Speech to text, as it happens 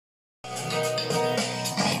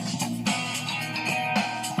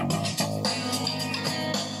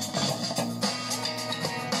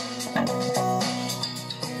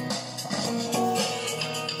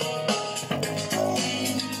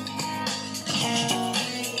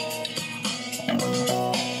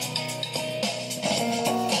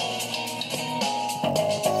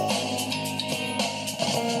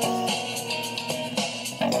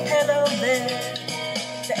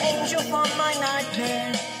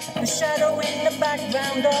The shadow in the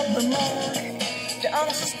background of the morgue, the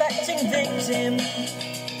unsuspecting victim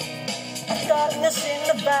of darkness in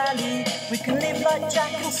the valley. We can live like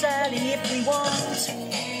Jack and Sally if we want,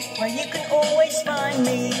 where you can always find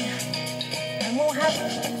me. And we'll have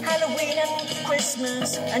Halloween and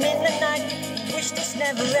Christmas, and in the night, wish this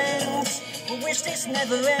never ends. We wish this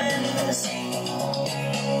never ends.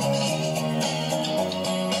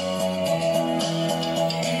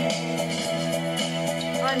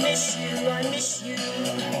 I miss you, I miss you.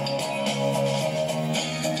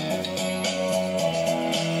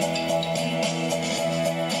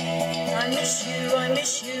 I miss you, I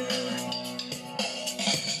miss you.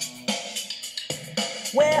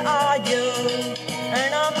 Where are you?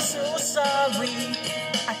 And I'm so sorry.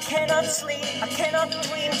 I cannot sleep, I cannot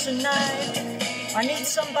dream tonight. I need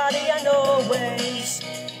somebody and always.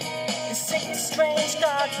 The sick, strange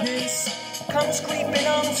darkness comes creeping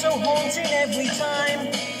on, so haunting every time.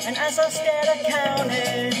 And as I stared, I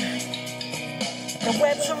counted the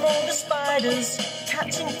webs from all the spiders,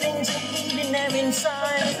 catching things and eating their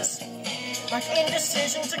insides. Like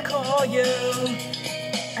indecision to call you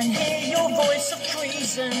and hear your voice of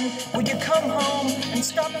treason. Will you come home and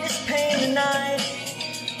stop this pain tonight?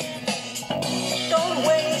 Don't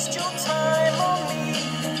waste your time on me.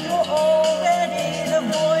 You're already the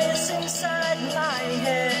voice inside my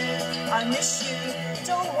head. I miss you.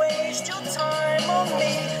 Don't waste your time on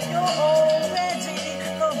me. You're already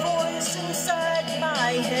the voice inside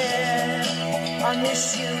my head. I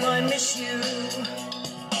miss you, I miss you.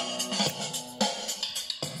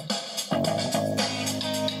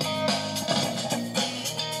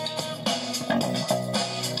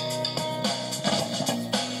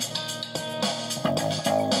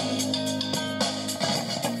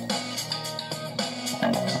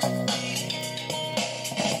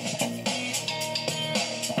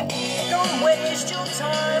 Don't waste your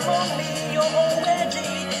time on me. You're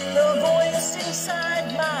already the voice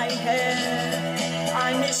inside my head.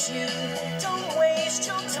 I miss you. Don't waste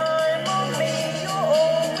your time on me. You're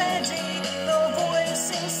already the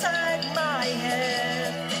voice inside my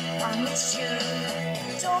head. I miss you.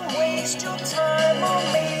 Don't waste your time on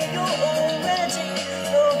me. You're already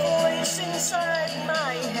the voice inside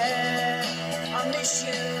my head. I miss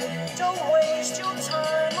you. Don't waste your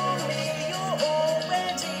time on me. You're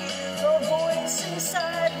already the voice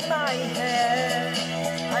inside my head.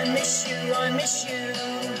 I miss you, I miss you.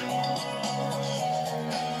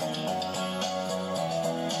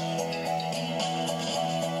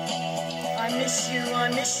 I miss you, I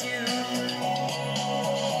miss you.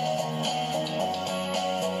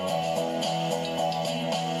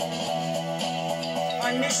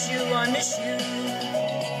 I miss you, I miss you.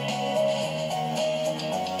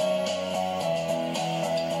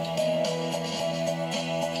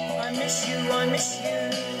 I miss you, I miss you.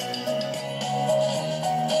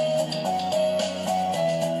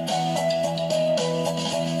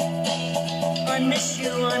 I miss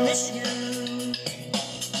you, I miss you.